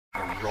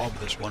rob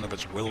this one of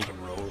its will to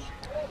roll.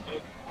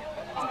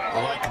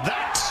 Like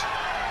that!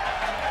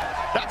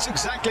 That's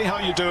exactly how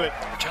you do it.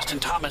 Justin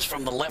Thomas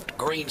from the left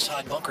green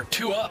side bunker,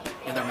 2 up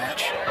in their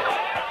match.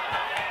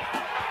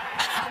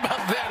 How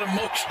about that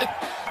emotion?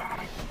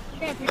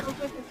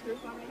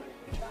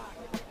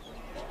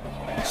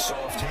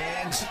 Soft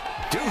hands.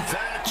 Do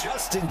that,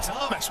 Justin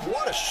Thomas.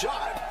 What a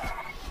shot.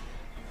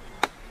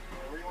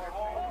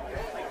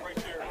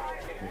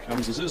 Here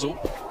comes the Zizzle.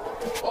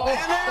 Oh,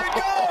 and there it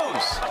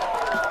goes!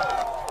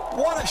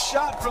 What a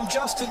shot from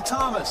Justin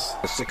Thomas.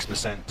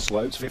 6%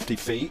 slopes, 50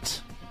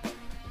 feet.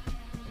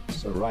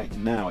 So right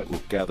now it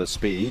will gather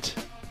speed.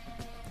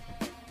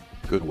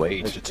 Good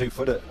weight. There's a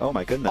 2-footer. Oh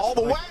my goodness. All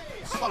the way!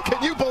 Oh,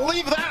 can you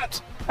believe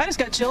that? I just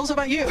got chills. How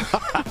about you?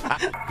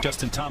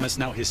 Justin Thomas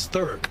now his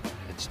third.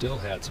 It still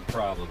had some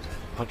problems.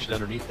 Punched it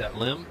underneath that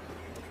limb.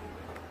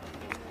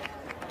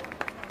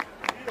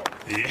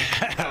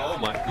 Yeah. Oh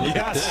my goodness.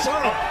 Yes, sir.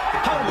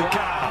 Holy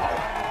cow.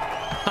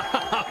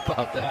 How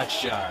about that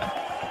shot?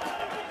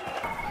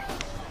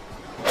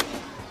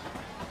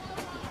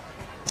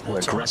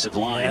 Aggressive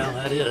line. Yeah,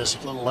 that is.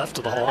 A little left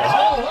of the hole.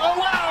 Oh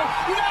wow!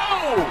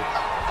 No!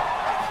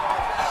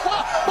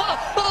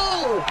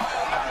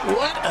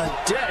 What a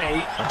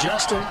day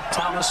Justin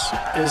Thomas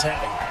is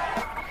having.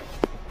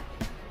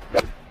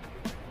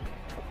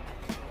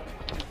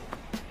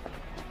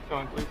 Come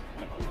on, please.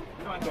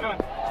 Come on, come on.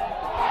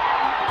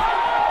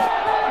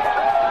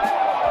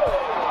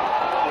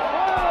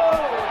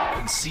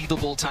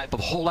 Conceivable type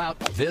of hole out.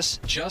 This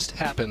just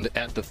happened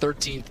at the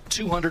 13th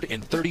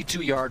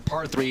 232-yard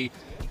par 3.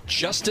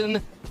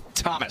 Justin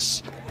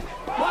Thomas.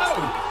 Whoa!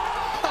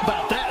 How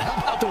about that?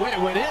 How about the way it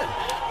went in?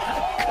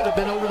 That could have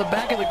been over the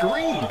back of the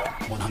green.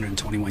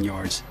 121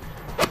 yards.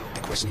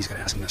 The question he's got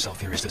to ask himself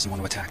here is, does he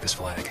want to attack this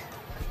flag?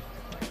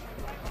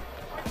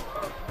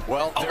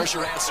 Well, there's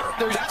your answer.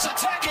 That's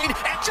attacking,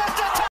 and Justin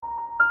Thomas.